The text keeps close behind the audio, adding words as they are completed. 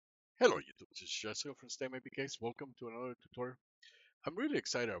Hello YouTube, this is Jessica from Stay Case. Welcome to another tutorial. I'm really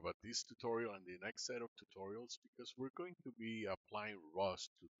excited about this tutorial and the next set of tutorials because we're going to be applying Rust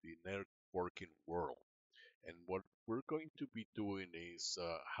to the networking world. And what we're going to be doing is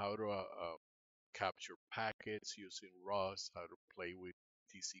how to capture packets using Rust, how to play with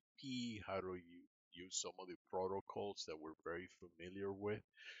TCP, how to use some of the protocols that we're very familiar with.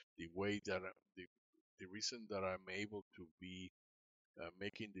 The way that the reason that I'm able to be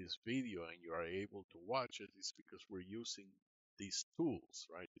making this video and you are able to watch it is because we're using these tools,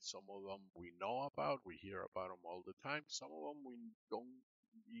 right? Some of them we know about, we hear about them all the time. Some of them we don't,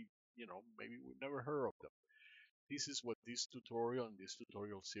 maybe we never heard of them. This is what this tutorial and this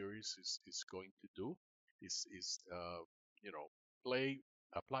tutorial series is going to do. Is you know,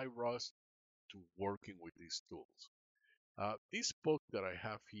 apply Rust to working with these tools. This book that I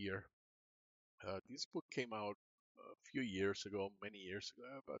have here, this book came out a few years ago, many years ago,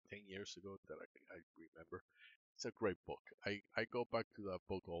 about 10 years ago that I remember. It's a great book. I go back to that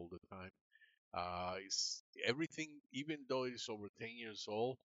book all the time. It's everything, even though it's over 10 years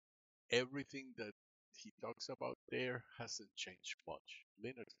old, everything that he talks about there hasn't changed much.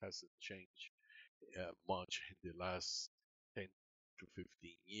 Linux hasn't changed much in the last 10 to 15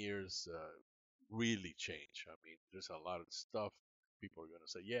 years. Really changed. I mean, there's a lot of stuff. People are going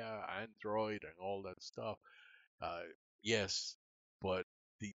to say, yeah, Android and all that stuff. Uh, yes, but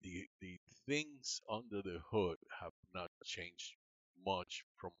the things under the hood have not changed much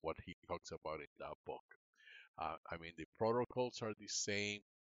from what he talks about in that book. I mean, the protocols are the same.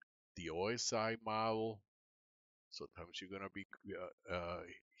 The OSI model, sometimes you're gonna be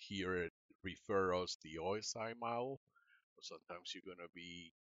hear it refer as the OSI model, or sometimes you're gonna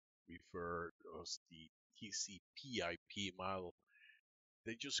be referred as the TCP/IP model.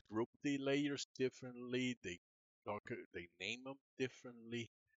 They just group the layers differently. They name them differently,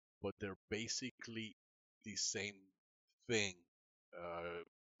 but they're basically the same thing,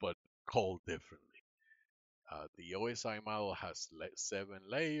 but called differently. The OSI model has 7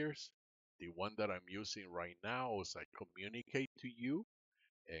 layers. The one that I'm using right now as I communicate to you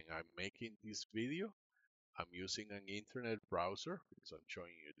and I'm making this video, I'm using an internet browser because I'm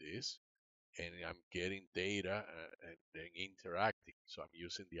showing you this, and I'm getting data and then interacting. So I'm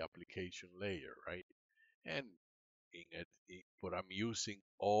using the application layer, right? And but I'm using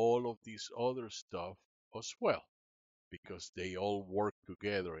all of this other stuff as well because they all work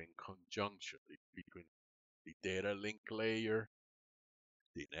together in conjunction between the data link layer,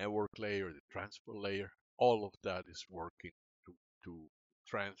 the network layer, the transport layer. All of that is working to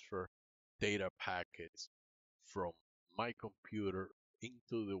transfer data packets from my computer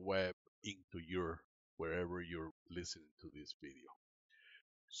into the web, into your wherever you're listening to this video.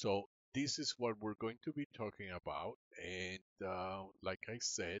 So this is what we're going to be talking about. And like I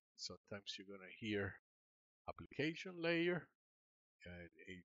said, sometimes you're going to hear application layer. And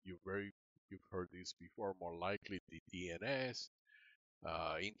you've heard this before, more likely the DNS,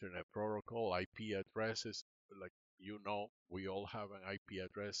 Internet Protocol, IP addresses. Like we all have an IP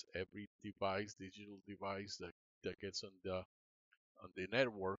address. Every device, digital device that gets on the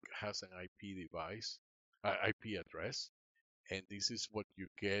network has an IP address, and this is what you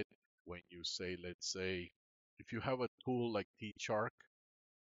get when you say, let's say, if you have a tool like T-Shark,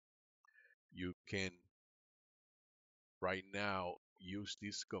 you can right now use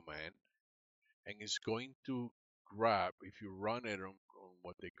this command, and it's going to grab, if you run it on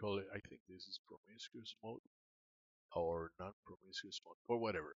what they call it, I think this is promiscuous mode or non-promiscuous mode or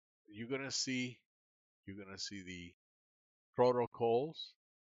whatever. You're gonna see the protocols,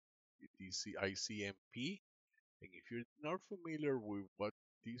 the ICMP, and if you're not familiar with what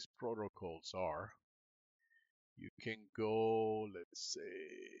these protocols are, you can go, let's say,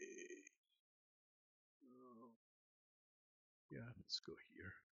 uh, yeah, let's go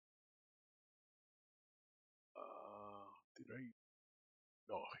here. Did I?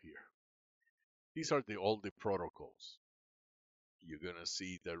 No, here. These are all the protocols. You're gonna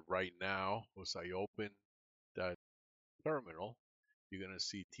see that right now, as I open that terminal, you're gonna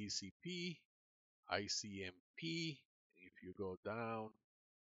see TCP, ICMP. If you go down,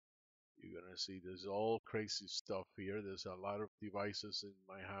 you're gonna see there's all crazy stuff here. There's a lot of devices in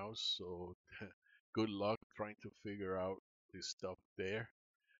my house, so good luck trying to figure out this stuff there.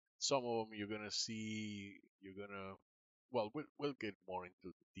 Some of them you're gonna see, well, we'll get more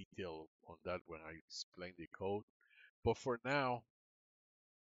into detail on that when I explain the code. But for now,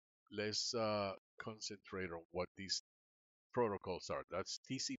 let's concentrate on what these protocols are. That's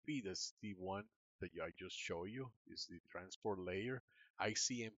TCP, that's the one that I just showed you, is the transport layer.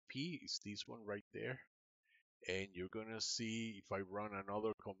 ICMP is this one right there. And you're gonna see if I run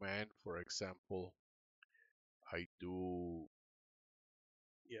another command, for example, I do,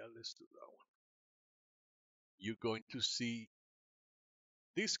 yeah, let's do that one. You're going to see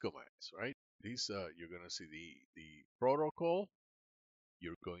these commands, right? These, you're gonna see the protocol.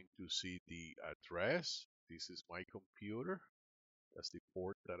 You're going to see the address. This is my computer. That's the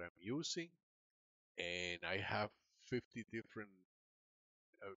port that I'm using. And I have 50 different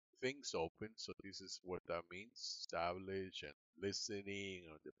things open. So this is what that means: establish and listening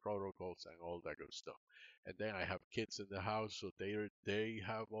on the protocols and all that good stuff. And then I have kids in the house, so they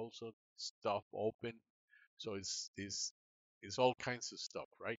have also stuff open. So it's all kinds of stuff,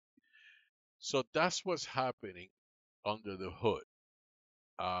 right? So that's what's happening under the hood.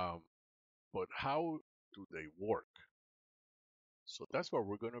 Um, but how do they work? So that's what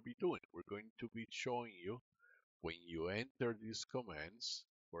we're going to be doing. We're going to be showing you when you enter these commands.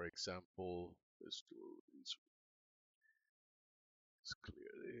 For example, let's do this. Let's clear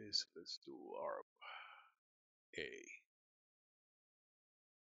this. Let's do ARP A.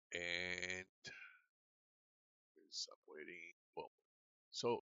 And I'm waiting. Boom.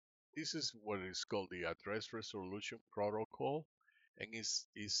 So this is what is called the address resolution protocol, and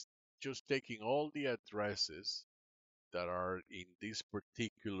is just taking all the addresses that are in this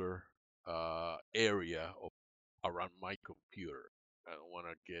particular area of around my computer. I don't want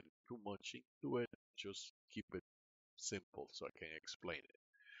to get too much into it. Just keep it simple so I can explain it.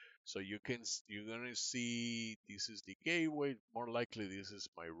 So you're gonna see this is the gateway. More likely this is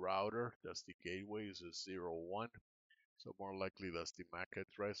my router. That's the gateway. Is a 01. So more likely that's the MAC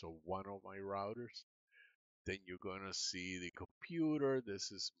address of one of my routers. Then you're gonna see the computer.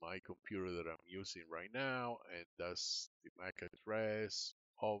 This is my computer that I'm using right now, and that's the MAC address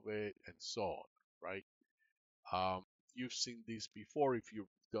of it, and so on, right? Um, you've seen this before. If you've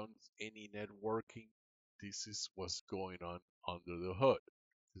done any networking, this is what's going on under the hood.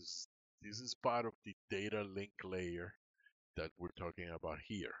 This, this is part of the data link layer that we're talking about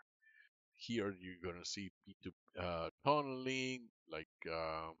here. Here you're gonna see P2 tunneling, like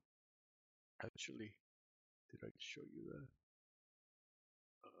actually, did I show you that?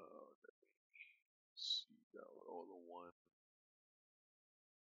 Let's see that other one.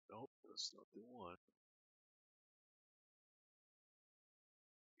 Nope, that's not the one.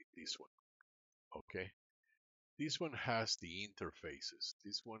 This one. Okay. This one has the interfaces.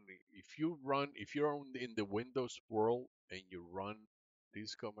 This one, if you're in the Windows world and you run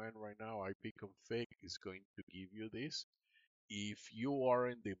this command right now, ipconfig is going to give you this. If you are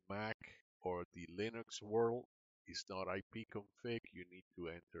in the Mac or the Linux world, it's not ipconfig. You need to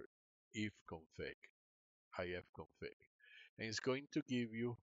enter ifconfig, and it's going to give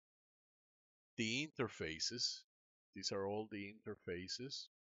you the interfaces. These are all the interfaces.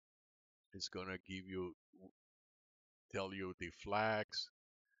 It's gonna tell you the flags,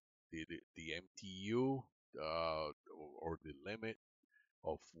 the MTU, or the limit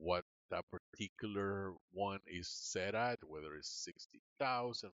of what that particular one is set at, whether it's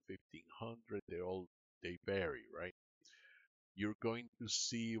 60,000, 1,500, they vary, right? You're going to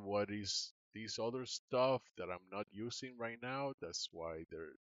see what is this other stuff that I'm not using right now. That's why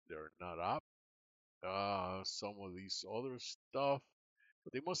they're not up. Some of these other stuff,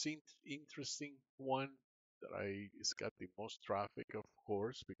 but the most interesting one that it's got the most traffic, of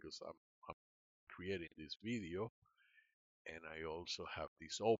course, because I'm creating this video, and I also have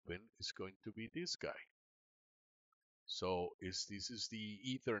this open, is going to be this guy. So this is the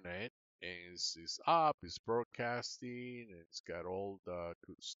Ethernet, and it's up, it's broadcasting, and it's got all the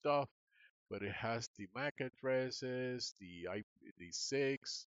good stuff, but it has the MAC addresses, the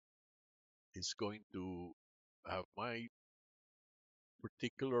 6. It's going to have my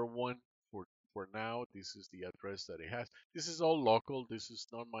particular one for now. This is the address that it has. This is all local. This is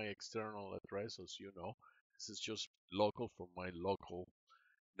not my external address, as you know. This is just local for my local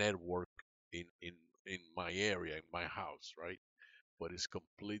network in in my area, in my house, right? But it's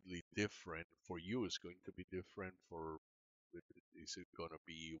completely different for you. It's going to be different for. Is it going to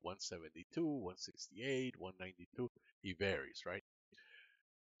be 172, 168, 192? It varies, right?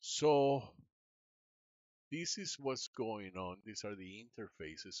 So this is what's going on. These are the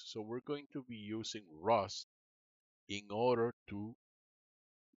interfaces. So we're going to be using Rust in order to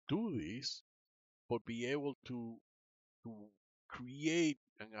do this, but be able to create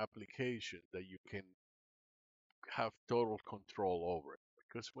an application that you can have total control over it.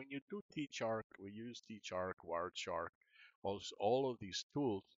 Because when you do TeachArc, we use TeachArc, Wireshark, also all of these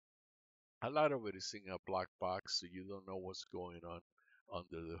tools, a lot of it is in a black box, so you don't know what's going on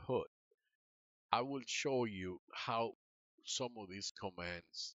under the hood. I will show you how some of these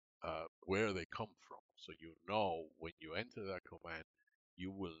commands, where they come from. So you know when you enter that command,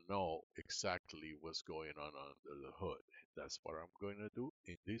 you will know exactly what's going on under the hood. That's what I'm going to do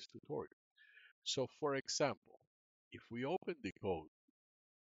in this tutorial. So for example, if we open the code,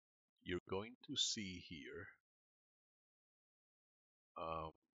 you're going to see here,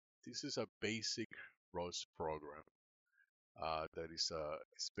 um, this is a basic ROS program that is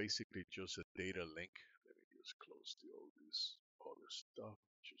it's basically just a data link. Let me just close all this other stuff.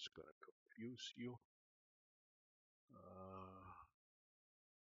 Just gonna confuse you.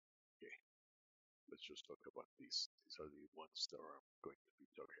 Okay, let's just talk about these. These are the ones that I'm going to be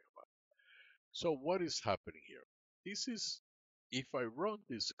talking about. So what is happening here? This is, if I run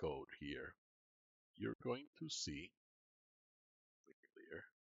this code here, you're going to see, clear.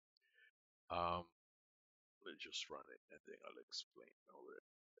 Um, let's just run it and then I'll explain over it.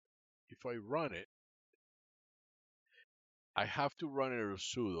 If I run it, I have to run it as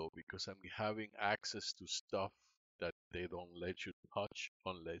sudo because I'm having access to stuff that they don't let you touch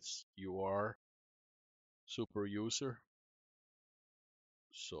unless you are super user.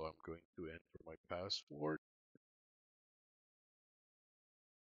 So I'm going to enter my password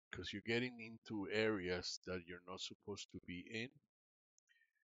because you're getting into areas that you're not supposed to be in.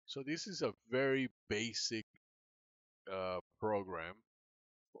 So this is a very basic program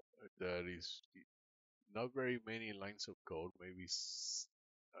that is not very many lines of code. Maybe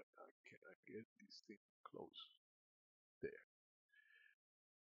can I get this thing close there?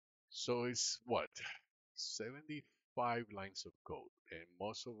 So it's what 75 lines of code, and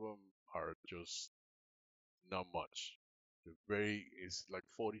most of them are just not much. It's like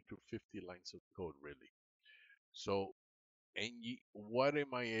 40 to 50 lines of code really. So, and what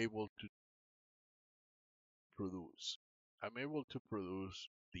am I able to produce? I'm able to produce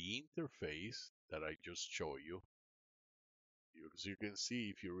the interface that I just showed you. As you can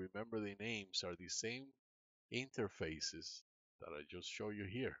see, if you remember, the names are the same interfaces that I just showed you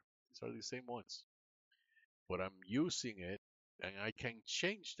here. These are the same ones, but I'm using it and I can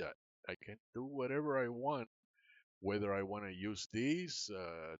change that. I can do whatever I want, whether I want to use these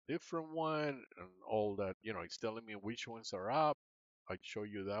different one and all that. It's telling me which ones are up. I show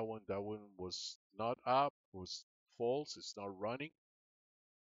you that one. That one was not up, was false. It's not running.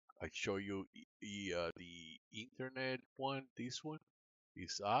 I show you the internet one. This one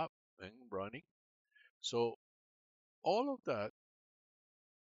is up and running. So all of that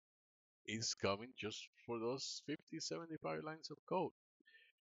is coming just for those 50, 75 lines of code.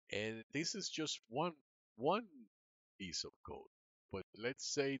 And this is just one piece of code. But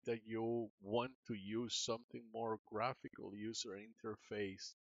let's say that you want to use something more graphical, user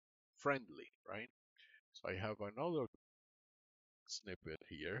interface friendly, right? So I have another snippet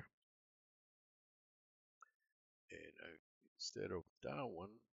here, and instead of that one,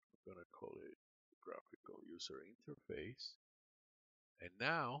 I'm gonna call it graphical user interface. And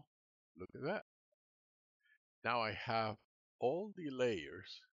now, look at that. Now I have all the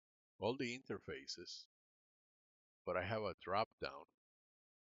layers, all the interfaces, but I have a drop down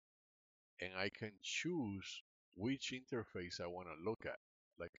and I can choose which interface I want to look at.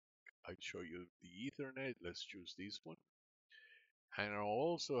 Like I show you the Ethernet, let's choose this one. And I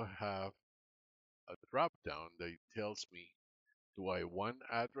also have a drop down that tells me, do I want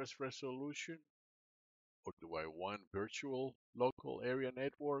address resolution or do I want virtual local area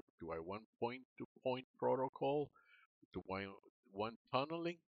network? Do I want point-to-point protocol? Do I want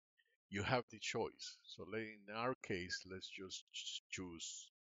tunneling? You have the choice. So in our case, let's just choose,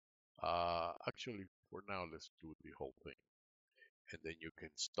 actually for now, let's do the whole thing. And then you can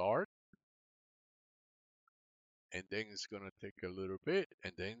start, and then it's gonna take a little bit,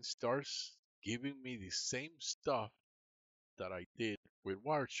 and then starts giving me the same stuff that I did with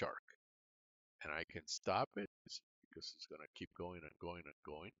Wireshark. And I can stop it because it's gonna keep going and going and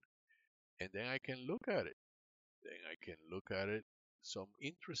going. And then I can look at it. Then I can look at it. Some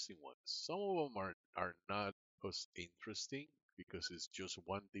interesting ones. Some of them are not as interesting because it's just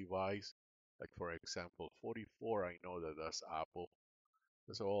one device. Like for example, 44. I know that that's Apple.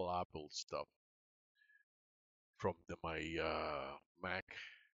 That's all Apple stuff. From my Mac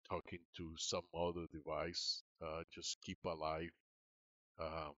talking to some other device, just keep alive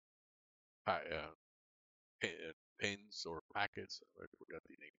um, pins or packets. I forgot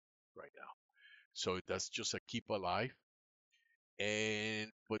the name right now. So that's just a keep alive.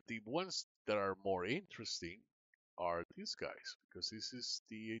 But the ones that are more interesting are these guys because this is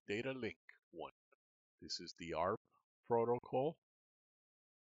the data link one. This is the ARP protocol,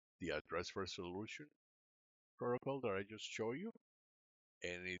 the address resolution protocol that I just showed you.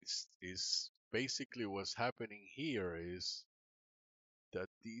 And it's basically what's happening here is that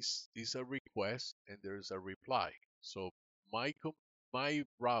this is a request and there's a reply. So my my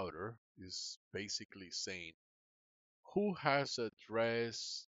router is basically saying who has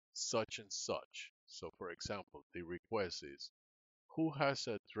address such and such. So for example, the request is who has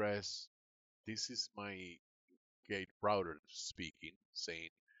address, this is my gate router speaking, saying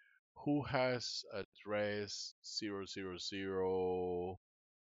who has address 000,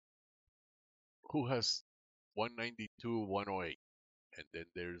 who has 192.108, and then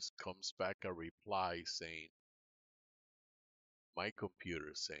there's comes back a reply saying my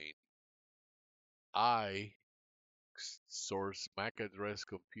computer saying I source MAC address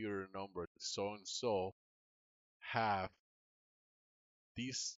computer number so and so have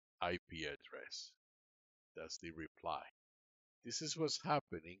this IP address. That's the reply. This is what's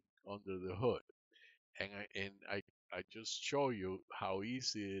happening under the hood. And I just show you how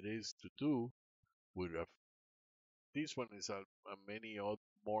easy it is to do with a, this one is a many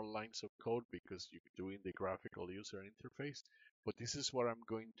more lines of code because you're doing the graphical user interface. But this is what I'm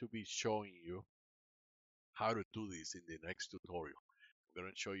going to be showing you how to do this in the next tutorial. I'm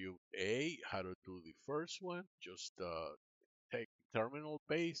going to show you how to do the first one, just take terminal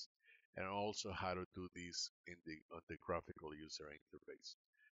base, and also how to do this in the on the graphical user interface.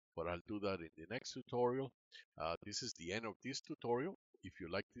 But I'll do that in the next tutorial. This is the end of this tutorial. If you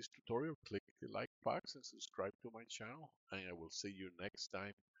like this tutorial, click the like box and subscribe to my channel, and I will see you next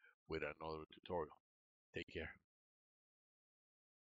time with another tutorial. Take care.